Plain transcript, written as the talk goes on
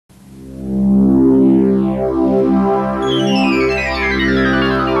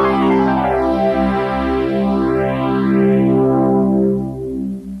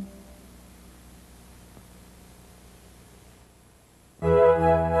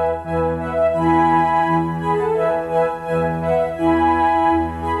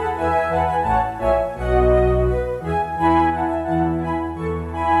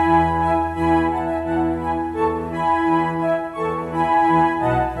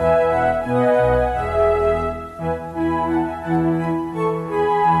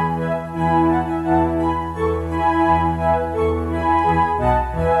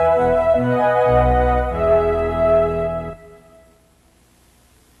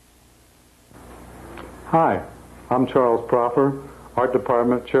Hi, I'm Charles Proffer, Art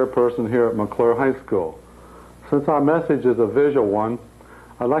Department Chairperson here at McClure High School. Since our message is a visual one,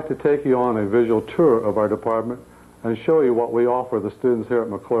 I'd like to take you on a visual tour of our department and show you what we offer the students here at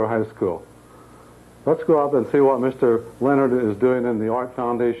McClure High School. Let's go out and see what Mr. Leonard is doing in the Art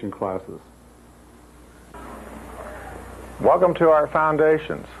Foundation classes. Welcome to Art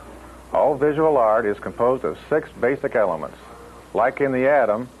Foundations. All visual art is composed of 6 basic elements. Like in the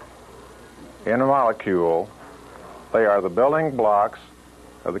atom, in a molecule, they are the building blocks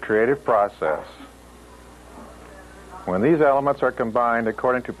of the creative process. When these elements are combined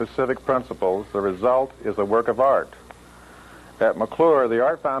according to specific principles, the result is a work of art. At McClure, the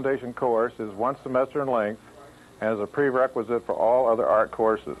Art Foundation course is 1 semester in length and is a prerequisite for all other art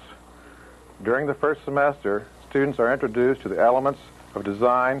courses. During the first semester, students are introduced to the elements of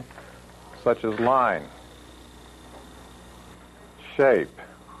design such as line, shape,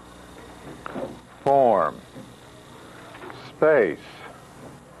 form, space,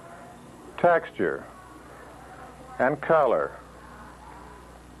 texture, and color.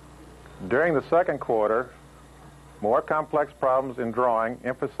 During the second quarter, more complex problems in drawing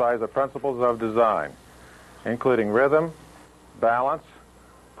emphasize the principles of design, including rhythm, balance,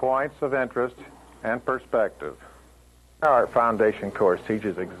 points of interest, and perspective. Our Art Foundation course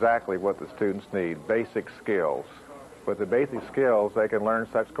teaches exactly what the students need, basic skills. With the basic skills, they can learn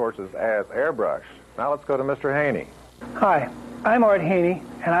such courses as airbrush. Now let's go to Mr. Haney. Hi, I'm Art Haney,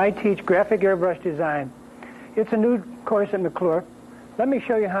 and I teach graphic airbrush design. It's a new course at McClure. Let me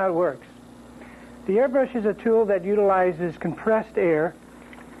show you how it works. The airbrush is a tool that utilizes compressed air,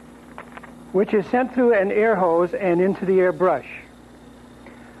 which is sent through an air hose and into the airbrush.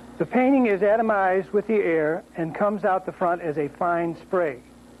 The painting is atomized with the air and comes out the front as a fine spray.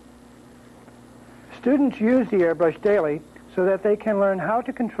 Students use the airbrush daily so that they can learn how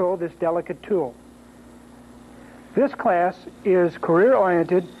to control this delicate tool. This class is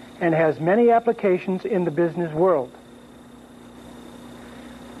career-oriented and has many applications in the business world.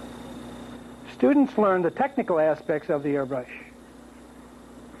 Students learn the technical aspects of the airbrush,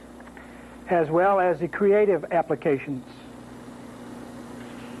 as well as the creative applications.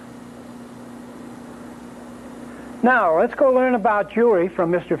 Now, let's go learn about jewelry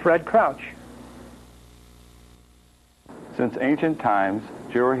from Mr. Fred Crouch. Since ancient times,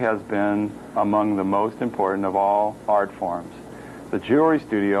 jewelry has been among the most important of all art forms. The Jewelry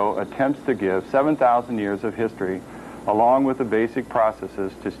Studio attempts to give 7,000 years of history along with the basic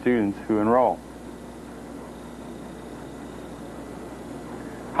processes to students who enroll.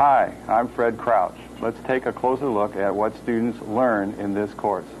 Hi, I'm Fred Crouch. Let's take a closer look at what students learn in this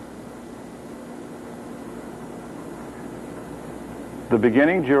course. The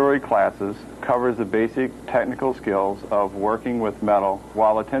beginning jewelry classes covers the basic technical skills of working with metal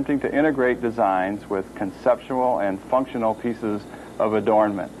while attempting to integrate designs with conceptual and functional pieces of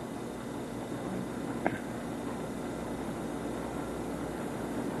adornment.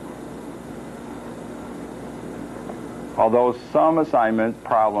 Although some assignment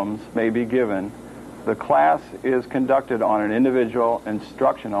problems may be given, the class is conducted on an individual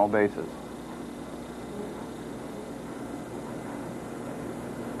instructional basis.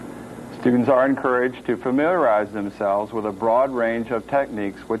 Students are encouraged to familiarize themselves with a broad range of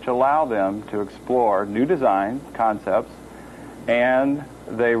techniques which allow them to explore new design concepts, and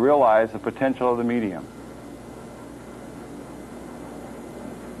they realize the potential of the medium.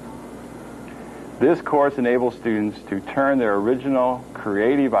 This course enables students to turn their original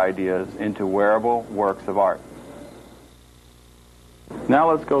creative ideas into wearable works of art. Now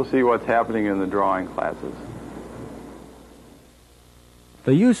let's go see what's happening in the drawing classes.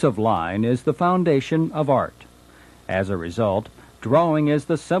 The use of line is the foundation of art. As a result, drawing is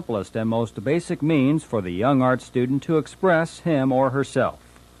the simplest and most basic means for the young art student to express him or herself.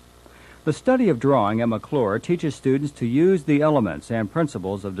 The study of drawing at McClure teaches students to use the elements and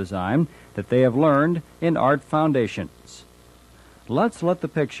principles of design that they have learned in Art Foundations. Let's let the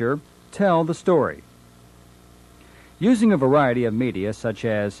picture tell the story. Using a variety of media such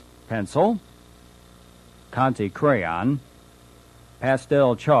as pencil, Conte crayon,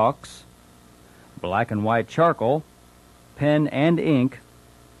 pastel chalks, black and white charcoal, pen and ink,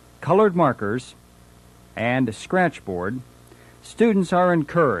 colored markers, and scratchboard, students are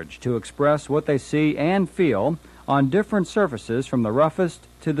encouraged to express what they see and feel on different surfaces from the roughest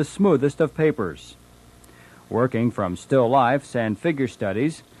to the smoothest of papers. Working from still lifes and figure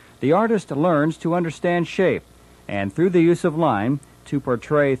studies, the artist learns to understand shape and, through the use of line, to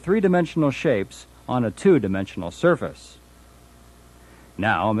portray three-dimensional shapes on a two-dimensional surface.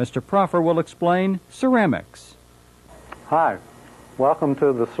 Now, Mr. Proffer will explain ceramics. Hi, welcome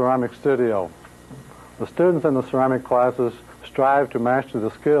to the ceramic studio. The students in the ceramic classes strive to master the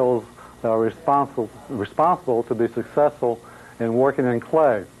skills that are responsible to be successful in working in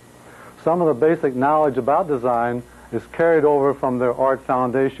clay. Some of the basic knowledge about design is carried over from their art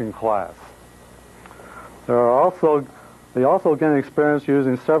foundation class. They also gain experience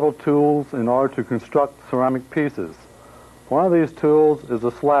using several tools in order to construct ceramic pieces. One of these tools is a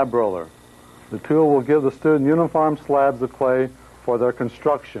slab roller. The tool will give the student uniform slabs of clay for their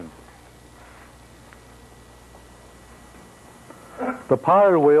construction. The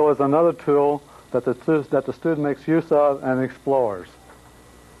pottery wheel is another tool that the student makes use of and explores.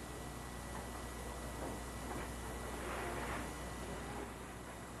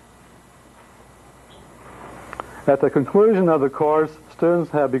 At the conclusion of the course, students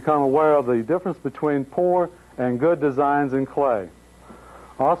have become aware of the difference between poor and good designs in clay.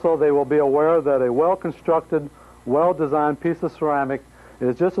 Also, they will be aware that a well-constructed, well-designed piece of ceramic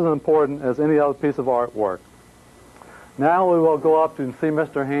is just as important as any other piece of artwork. Now we will go up and see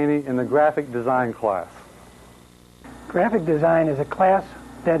Mr. Haney in the graphic design class. Graphic design is a class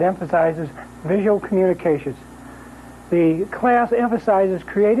that emphasizes visual communications. The class emphasizes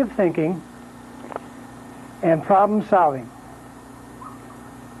creative thinking and problem solving.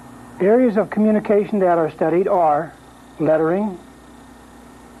 Areas of communication that are studied are lettering,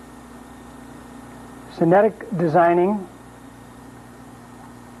 phonetic designing,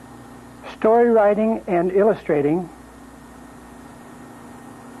 story writing and illustrating,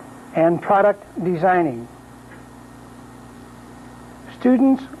 and product designing.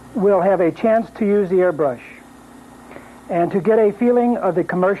 Students will have a chance to use the airbrush and to get a feeling of the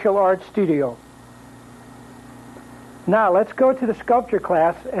commercial art studio. Now let's go to the sculpture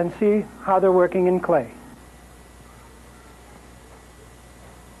class and see how they're working in clay.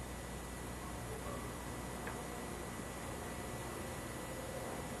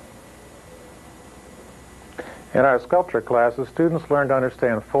 In our sculpture classes, students learn to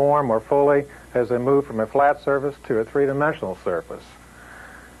understand form more fully as they move from a flat surface to a three-dimensional surface.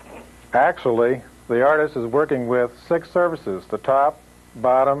 Actually, the artist is working with 6 surfaces, the top,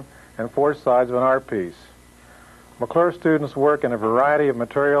 bottom, and 4 sides of an art piece. McClure students work in a variety of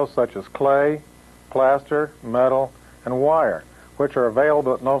materials such as clay, plaster, metal, and wire, which are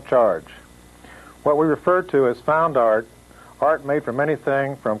available at no charge. What we refer to as found art, art made from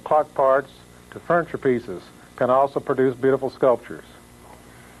anything from clock parts to furniture pieces, can also produce beautiful sculptures.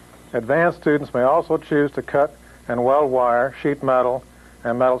 Advanced students may also choose to cut and weld wire, sheet metal,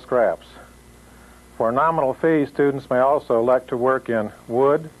 and metal scraps. For a nominal fee, students may also elect to work in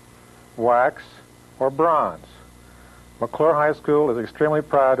wood, wax, or bronze. McClure High School is extremely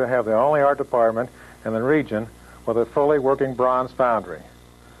proud to have the only art department in the region with a fully working bronze foundry.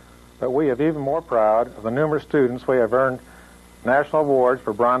 But we are even more proud of the numerous students we have earned national awards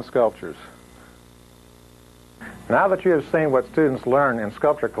for bronze sculptures. Now that you have seen what students learn in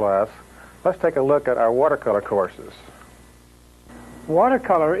sculpture class, let's take a look at our watercolor courses.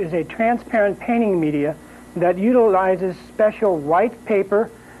 Watercolor is a transparent painting media that utilizes special white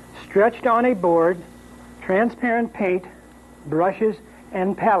paper stretched on a board, transparent paint, brushes,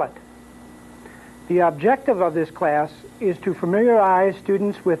 and palette. The objective of this class is to familiarize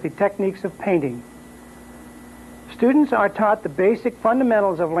students with the techniques of painting. Students are taught the basic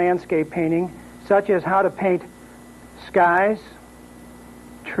fundamentals of landscape painting, such as how to paint skies,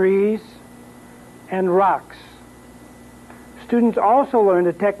 trees, and rocks. Students also learn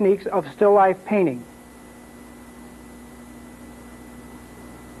the techniques of still life painting.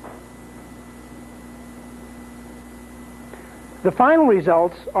 The final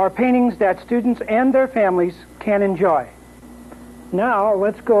results are paintings that students and their families can enjoy. Now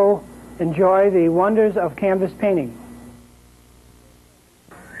let's go enjoy the wonders of canvas painting.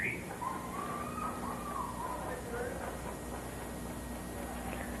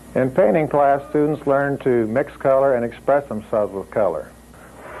 In painting class, students learn to mix color and express themselves with color.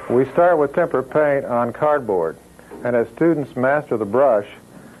 We start with tempera paint on cardboard, and as students master the brush,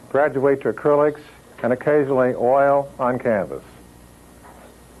 graduate to acrylics and occasionally oil on canvas.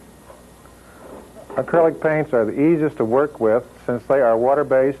 Acrylic paints are the easiest to work with since they are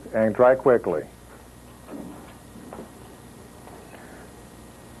water-based and dry quickly.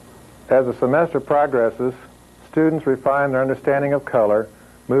 As the semester progresses, students refine their understanding of color,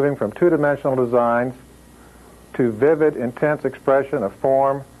 moving from two-dimensional designs to vivid, intense expression of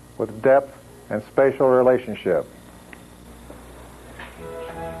form with depth and spatial relationship.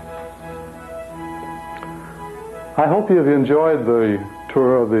 I hope you've enjoyed the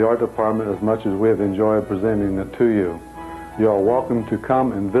tour of the art department as much as we have enjoyed presenting it to you. You are welcome to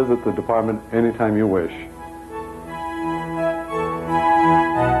come and visit the department anytime you wish.